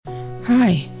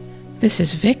Hi, this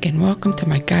is Vic, and welcome to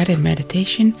my guided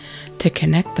meditation to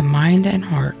connect the mind and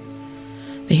heart.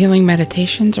 The healing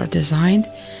meditations are designed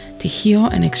to heal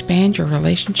and expand your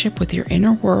relationship with your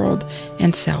inner world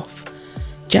and self,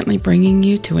 gently bringing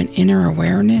you to an inner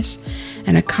awareness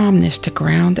and a calmness to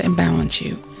ground and balance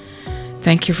you.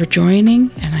 Thank you for joining,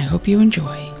 and I hope you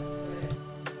enjoy.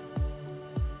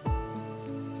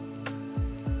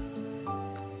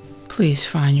 Please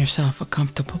find yourself a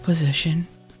comfortable position.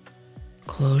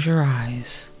 Close your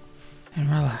eyes and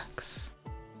relax.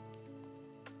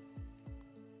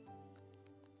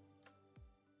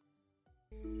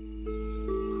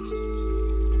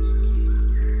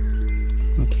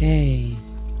 Okay,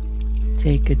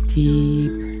 take a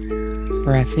deep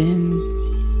breath in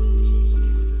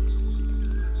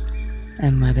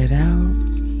and let it out.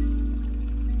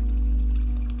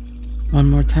 One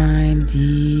more time,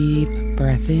 deep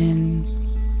breath in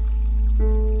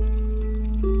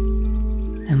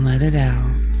and let it out.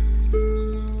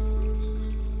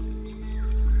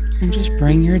 And just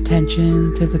bring your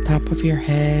attention to the top of your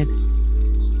head,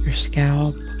 your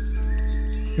scalp,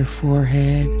 your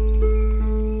forehead,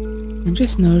 and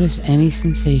just notice any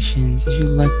sensations as you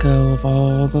let go of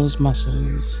all those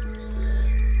muscles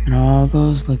and all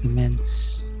those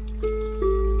ligaments.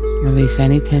 Release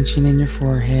any tension in your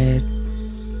forehead.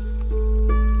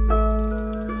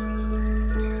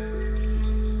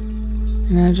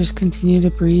 And now just continue to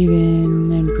breathe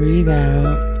in and breathe out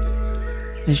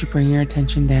as you bring your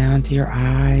attention down to your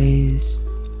eyes,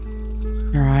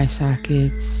 your eye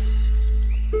sockets,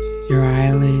 your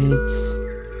eyelids,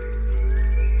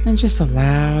 and just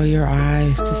allow your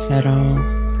eyes to settle.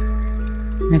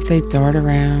 And if they dart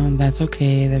around, that's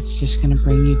okay. That's just going to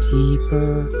bring you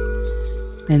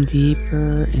deeper and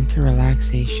deeper into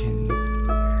relaxation.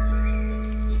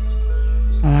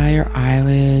 Allow your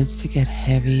eyelids to get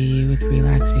heavy with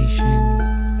relaxation.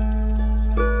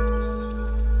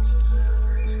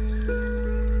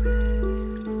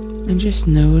 And just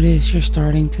notice you're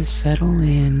starting to settle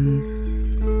in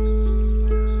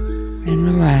and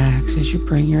relax as you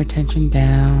bring your attention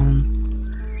down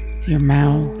to your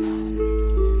mouth,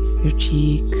 your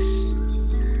cheeks,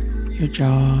 your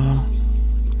jaw,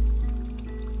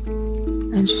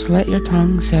 and just let your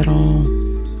tongue settle.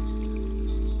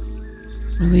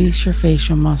 Release your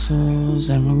facial muscles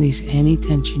and release any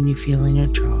tension you feel in your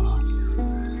jaw.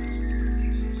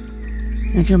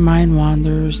 And if your mind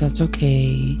wanders, that's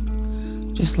okay.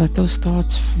 Just let those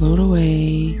thoughts float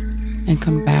away and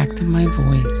come back to my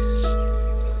voice,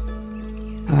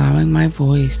 allowing my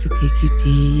voice to take you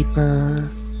deeper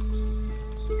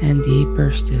and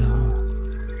deeper still.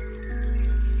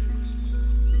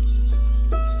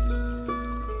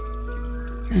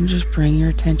 And just bring your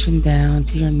attention down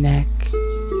to your neck.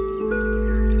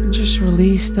 Just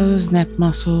release those neck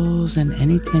muscles and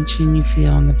any tension you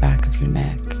feel in the back of your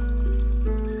neck.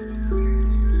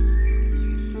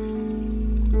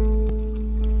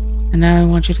 And now I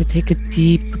want you to take a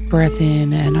deep breath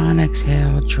in, and on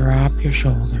exhale, drop your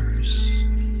shoulders.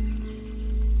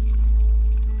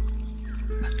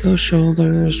 Let those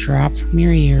shoulders drop from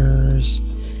your ears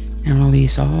and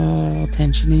release all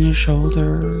tension in your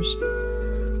shoulders,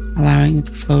 allowing it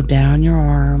to flow down your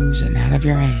arms and out of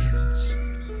your hands.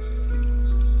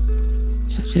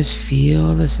 So just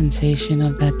feel the sensation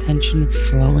of that tension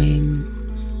flowing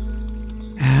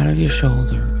out of your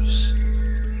shoulders.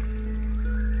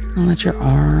 And let your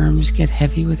arms get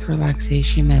heavy with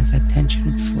relaxation as that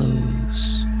tension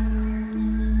flows.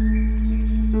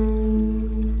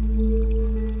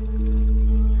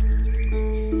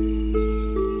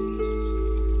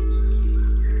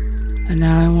 And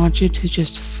now I want you to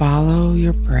just follow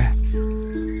your breath.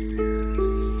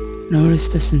 Notice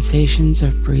the sensations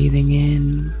of breathing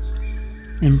in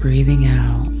and breathing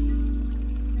out,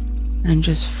 and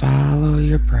just follow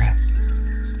your breath.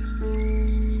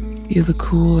 Feel the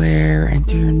cool air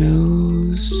enter your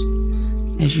nose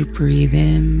as you breathe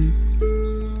in.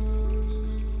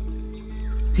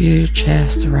 Feel your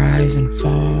chest rise and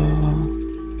fall.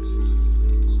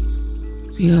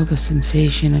 Feel the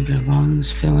sensation of your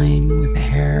lungs filling with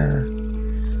air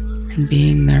and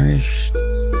being nourished.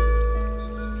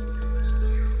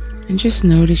 And just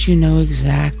notice you know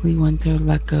exactly when to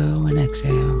let go and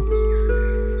exhale.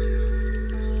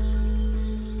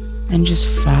 And just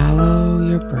follow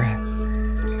your breath.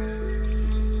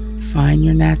 Find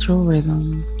your natural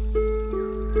rhythm.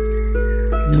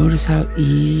 Notice how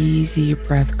easy your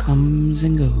breath comes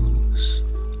and goes.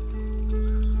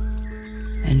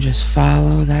 And just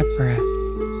follow that breath.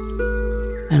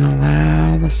 And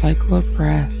allow the cycle of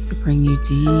breath to bring you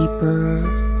deeper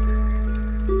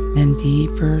and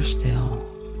deeper still.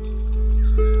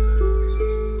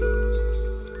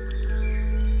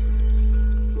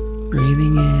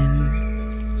 Breathing in,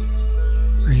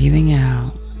 breathing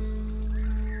out.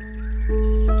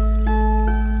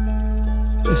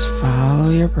 Just follow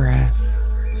your breath,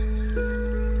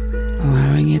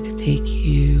 allowing it to take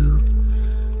you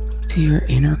to your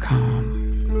inner calm.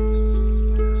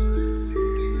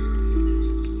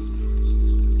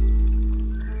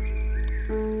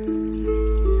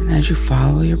 And as you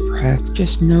follow your breath,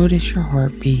 just notice your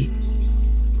heartbeat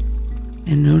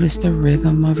and notice the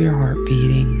rhythm of your heart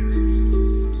beating.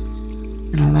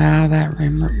 And allow that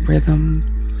rhythm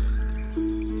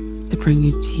to bring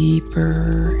you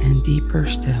deeper and deeper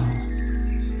still.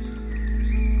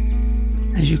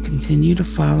 As you continue to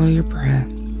follow your breath,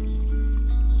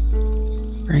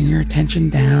 bring your attention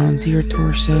down to your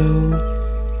torso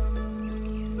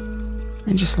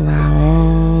and just allow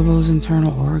all those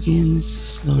internal organs to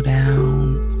slow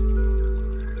down.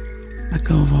 Let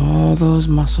go of all those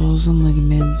muscles and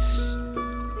ligaments.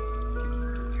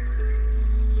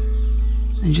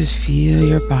 And just feel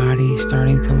your body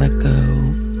starting to let go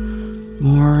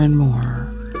more and more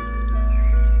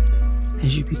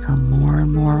as you become more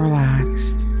and more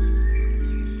relaxed.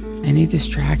 Any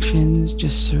distractions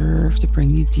just serve to bring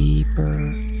you deeper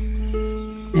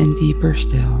and deeper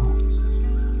still.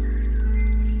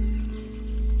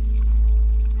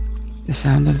 The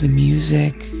sound of the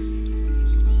music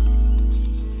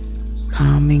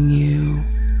calming you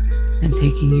and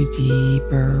taking you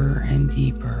deeper and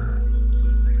deeper.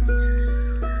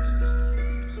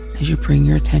 As you bring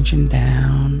your attention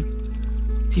down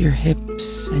to your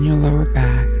hips and your lower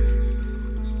back,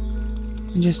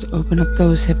 and just open up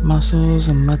those hip muscles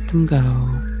and let them go.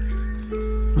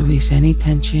 Release any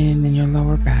tension in your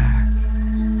lower back.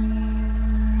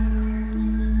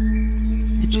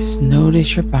 And just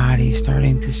notice your body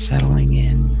starting to settling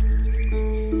in.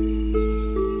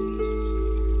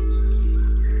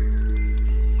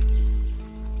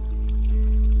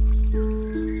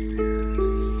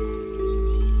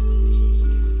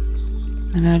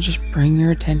 And now just bring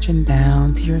your attention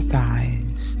down to your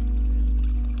thighs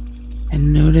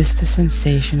and notice the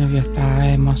sensation of your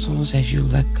thigh muscles as you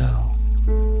let go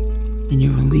and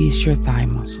you release your thigh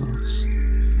muscles.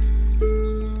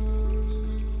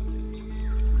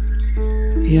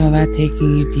 Feel that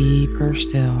taking you deeper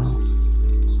still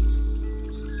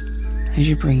as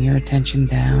you bring your attention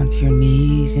down to your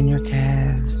knees and your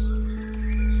calves.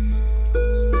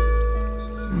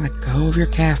 And let go of your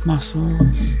calf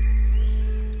muscles.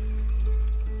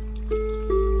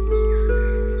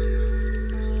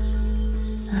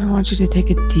 I want you to take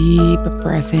a deep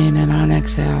breath in, and on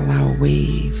exhale, allow a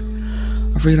wave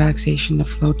of relaxation to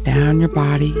float down your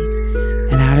body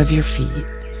and out of your feet.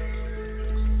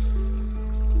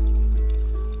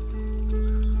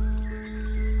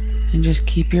 And just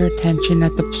keep your attention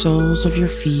at the soles of your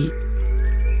feet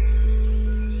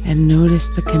and notice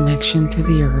the connection to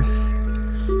the earth.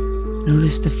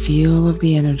 Notice the feel of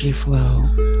the energy flow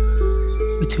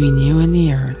between you and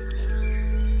the earth.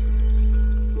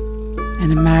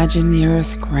 And imagine the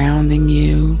earth grounding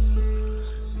you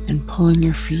and pulling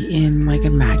your feet in like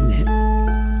a magnet.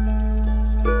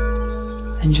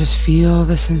 And just feel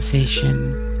the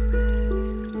sensation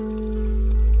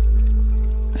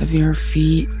of your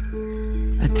feet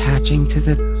attaching to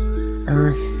the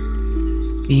earth,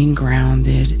 being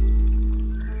grounded,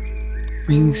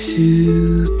 being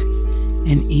soothed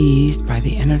and eased by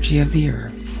the energy of the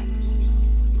earth.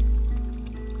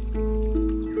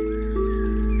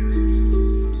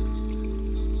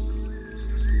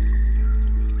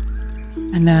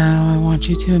 And now I want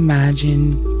you to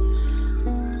imagine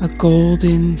a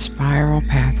golden spiral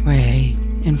pathway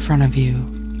in front of you.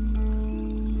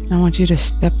 I want you to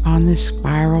step on this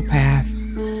spiral path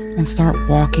and start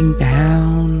walking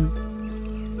down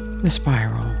the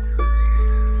spiral.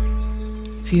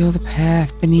 Feel the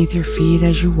path beneath your feet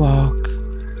as you walk.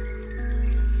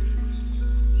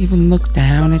 Even look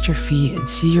down at your feet and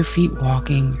see your feet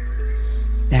walking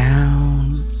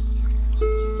down,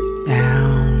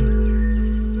 down,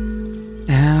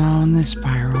 down the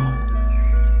spiral.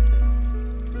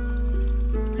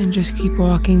 And just keep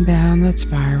walking down that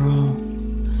spiral.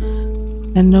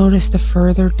 And notice the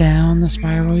further down the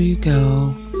spiral you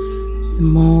go, the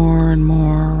more and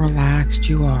more relaxed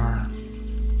you are.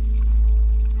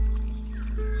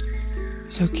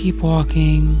 So keep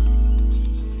walking.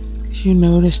 As you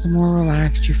notice, the more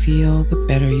relaxed you feel, the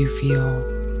better you feel.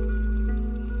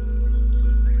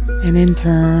 And in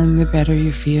turn, the better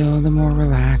you feel, the more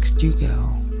relaxed you go.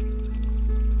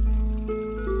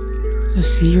 So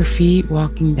see your feet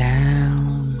walking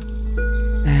down,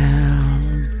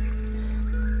 down,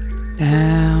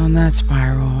 down that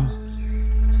spiral.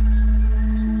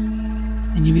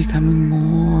 and you becoming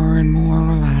more and more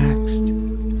relaxed.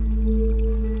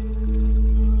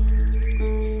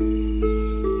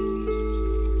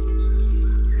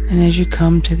 And as you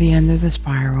come to the end of the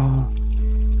spiral,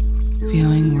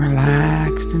 feeling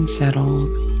relaxed and settled,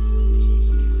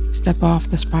 step off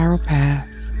the spiral path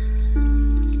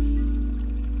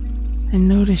and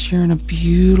notice you're in a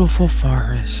beautiful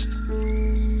forest.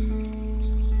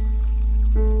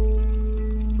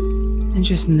 And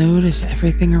just notice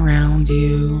everything around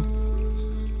you,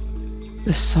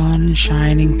 the sun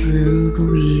shining through the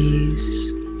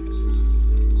leaves,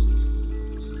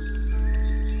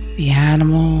 the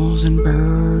animals and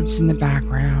birds in the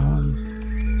background.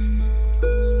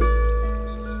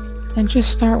 And just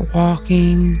start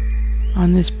walking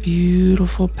on this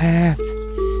beautiful path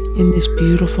in this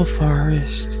beautiful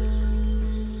forest.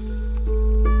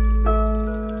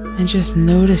 And just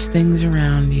notice things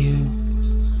around you.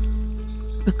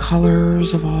 The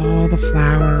colors of all the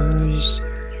flowers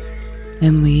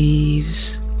and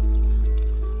leaves,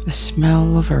 the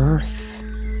smell of earth,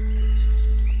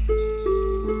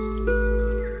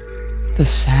 the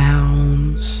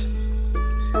sounds,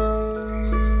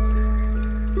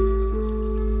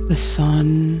 the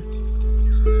sun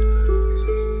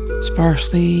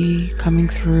sparsely coming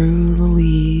through the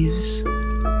leaves.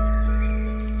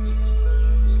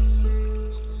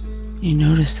 You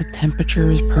notice the temperature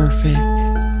is perfect,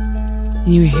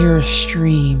 and you hear a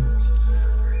stream,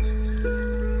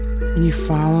 and you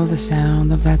follow the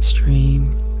sound of that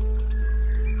stream.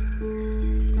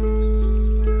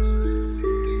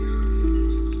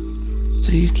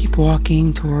 So you keep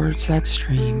walking towards that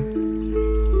stream.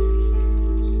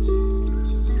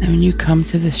 And when you come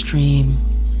to the stream,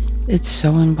 it's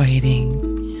so inviting.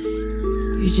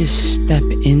 You just step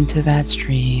into that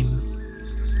stream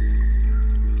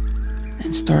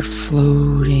and start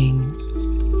floating.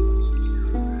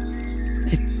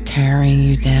 It's carrying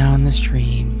you down the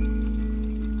stream.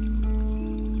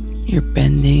 You're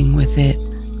bending with it,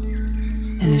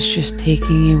 and it's just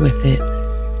taking you with it.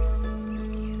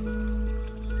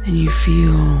 And you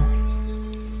feel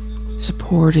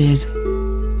supported.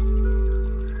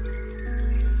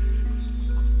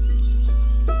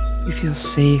 You feel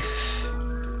safe.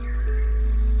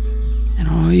 And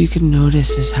all you can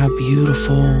notice is how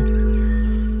beautiful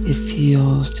it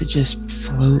feels to just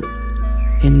float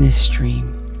in this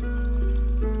stream.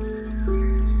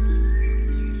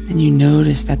 And you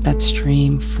notice that that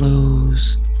stream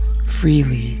flows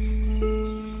freely.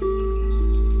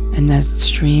 And that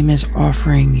stream is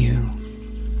offering you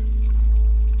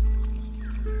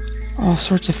all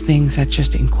sorts of things that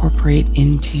just incorporate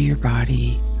into your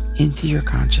body, into your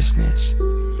consciousness,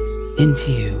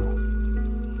 into you.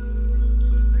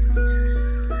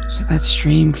 So that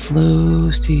stream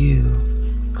flows to you,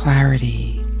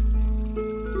 clarity.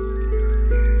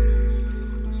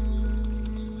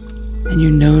 And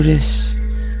you notice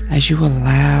as you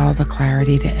allow the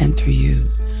clarity to enter you,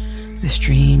 the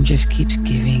stream just keeps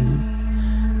giving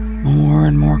more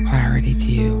and more clarity to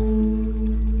you.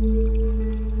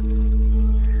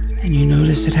 And you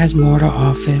notice it has more to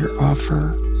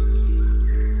offer.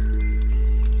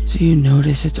 So you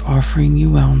notice it's offering you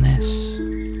wellness.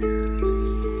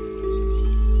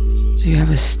 So you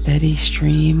have a steady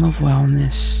stream of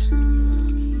wellness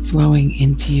flowing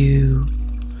into you,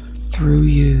 through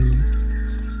you,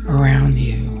 around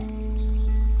you.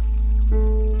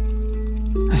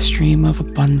 A stream of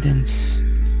abundance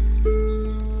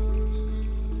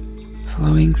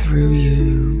flowing through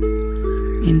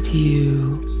you, into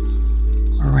you,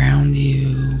 around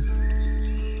you,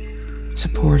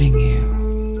 supporting you.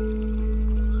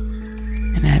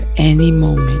 And at any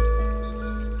moment,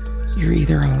 you're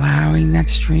either allowing that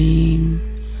stream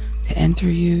to enter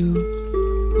you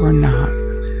or not.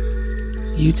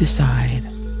 You decide.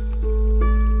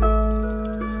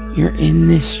 You're in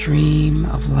this stream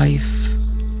of life,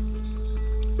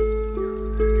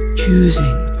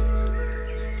 choosing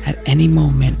at any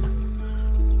moment,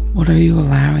 what are you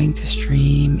allowing to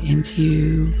stream into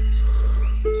you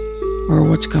or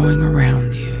what's going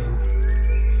around you.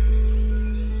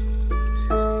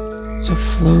 So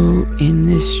float in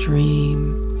this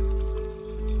stream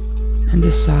and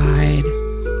decide,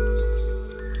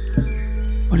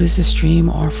 what is the stream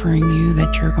offering you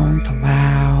that you're going to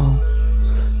allow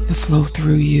to flow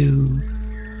through you,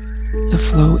 to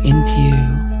flow into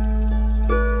you?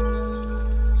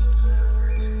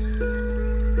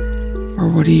 Or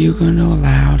what are you going to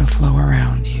allow to flow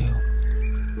around you?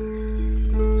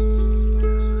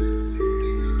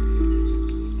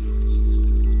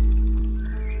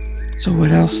 So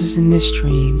what else is in this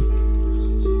stream?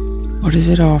 What is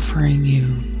it offering you?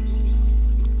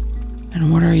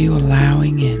 And what are you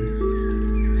allowing in?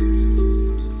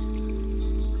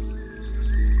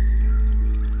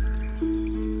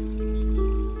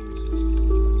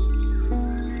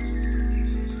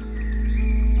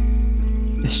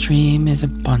 The stream is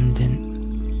abundant.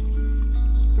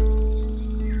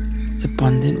 It's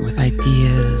abundant with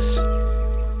ideas,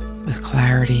 with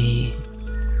clarity,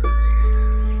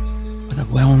 with a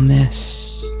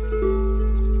wellness,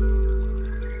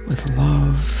 with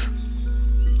love,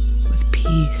 with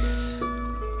peace,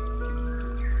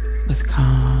 with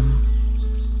calm.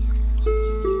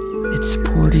 It's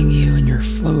supporting you, and you're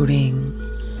floating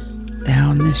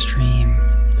down the stream,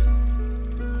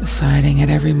 deciding at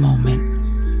every moment,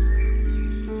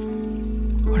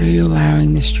 what are you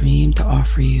allowing the stream to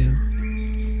offer you?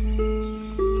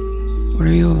 What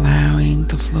are you allowing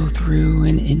to flow through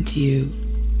and into you?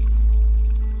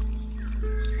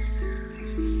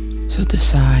 So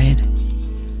decide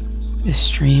this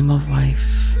stream of life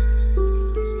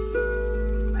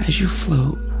as you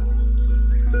float.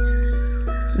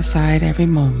 Decide every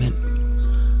moment,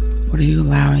 what are you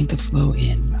allowing to flow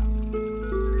in?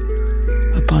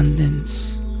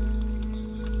 Abundance,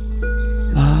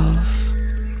 love,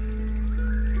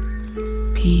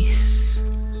 peace,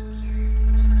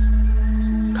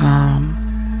 calm,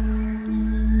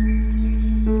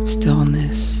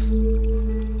 stillness,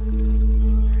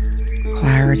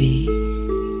 clarity.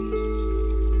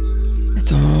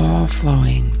 It's all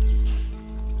flowing.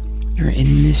 You're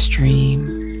in this stream,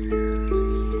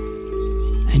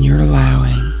 and you're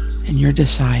allowing, and you're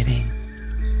deciding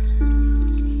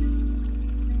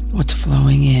what's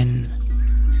flowing in.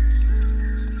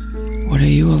 What are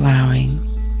you allowing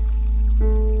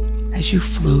as you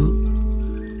float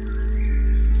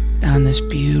down this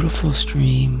beautiful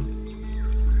stream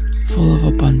full of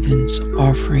abundance,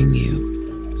 offering you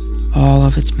all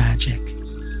of its magic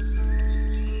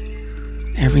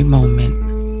every moment.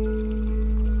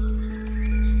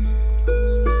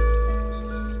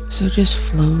 So just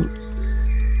float,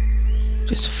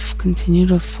 just continue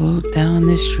to float down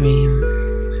this stream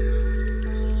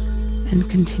and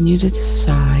continue to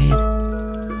decide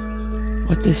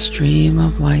what this stream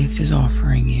of life is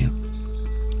offering you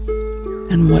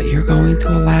and what you're going to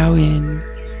allow in.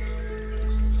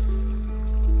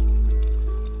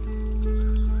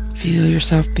 Feel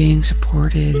yourself being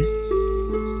supported.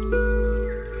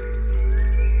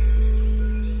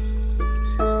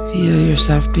 Feel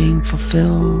yourself being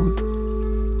fulfilled.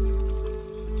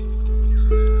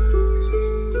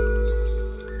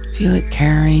 Feel it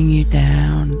carrying you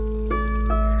down.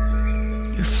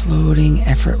 You're floating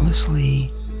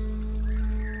effortlessly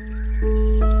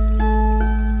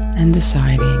and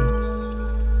deciding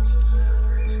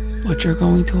what you're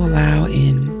going to allow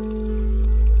in,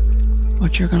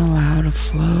 what you're going to allow to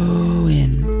flow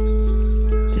in,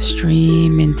 to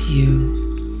stream into you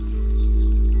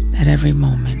at every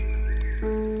moment.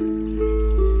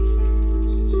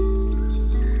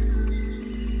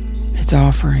 It's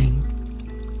offering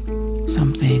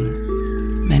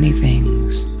something, many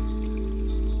things,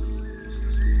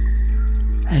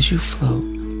 as you float.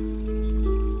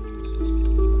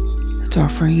 It's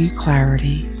offering you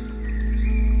clarity.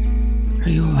 Are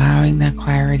you allowing that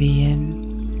clarity in?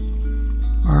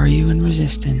 Or are you in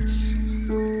resistance?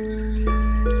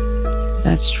 Is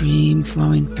that stream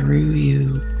flowing through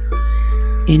you,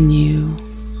 in you?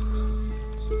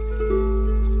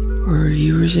 Or are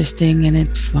you resisting and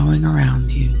it's flowing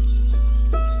around you?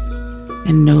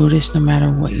 And notice, no matter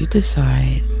what you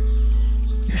decide,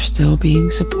 you're still being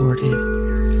supported.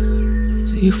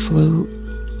 So you float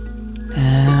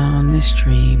down the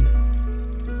stream,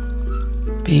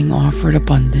 being offered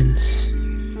abundance,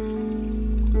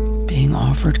 being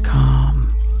offered calm,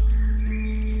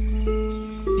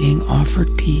 being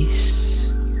offered peace,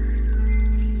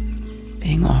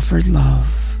 being offered love.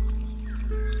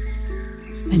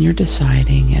 And you're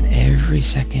deciding at every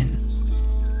second,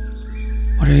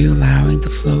 what are you allowing to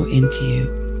flow into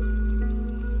you?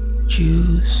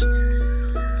 Choose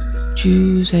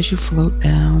as you float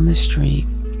down the stream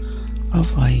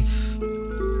of life.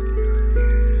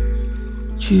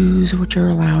 Choose what you're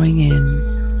allowing in.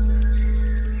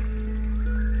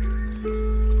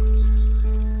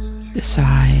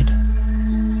 Decide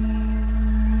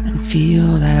and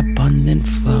feel that abundant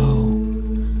flow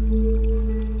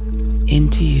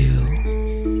into you,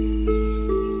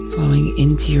 flowing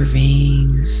into your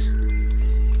veins,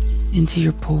 into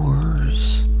your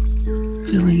pores,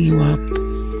 filling you up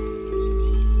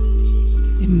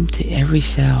into every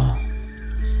cell,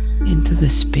 into the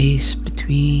space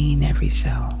between every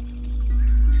cell.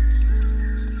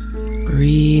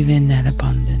 Breathe in that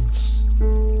abundance,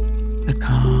 the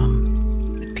calm,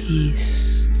 the peace,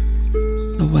 peace,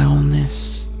 the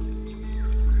wellness,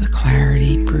 the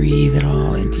clarity. Breathe it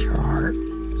all into your heart.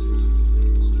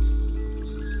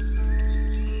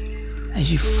 As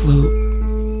you float,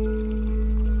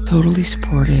 totally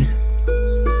supported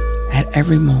at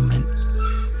every moment,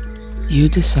 you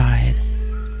decide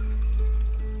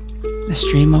the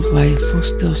stream of life will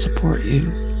still support you.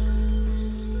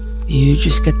 You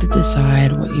just get to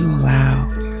decide what you allow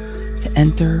to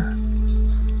enter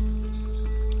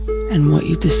and what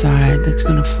you decide that's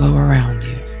going to flow around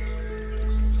you.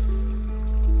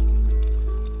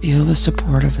 Feel the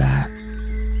support of that.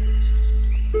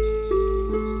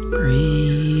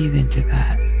 Breathe into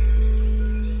that.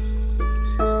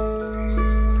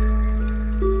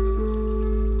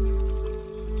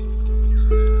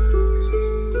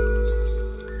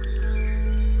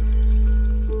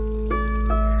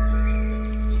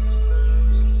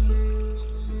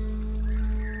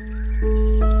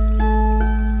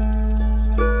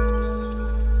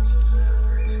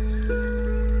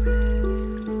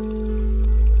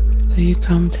 So you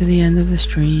come to the end of the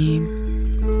stream.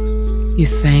 You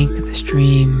thank the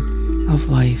stream of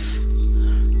life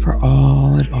for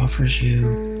all it offers you.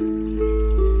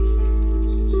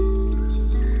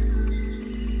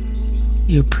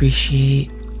 You appreciate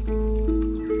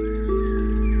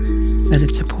that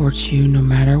it supports you no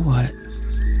matter what,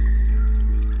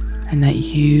 and that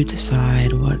you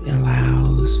decide what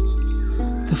allows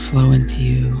to flow into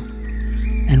you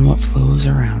and what flows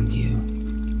around you.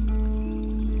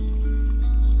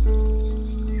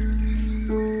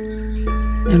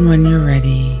 And when you're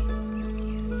ready,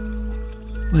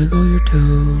 wiggle your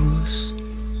toes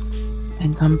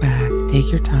and come back.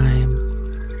 Take your time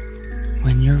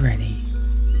when you're ready.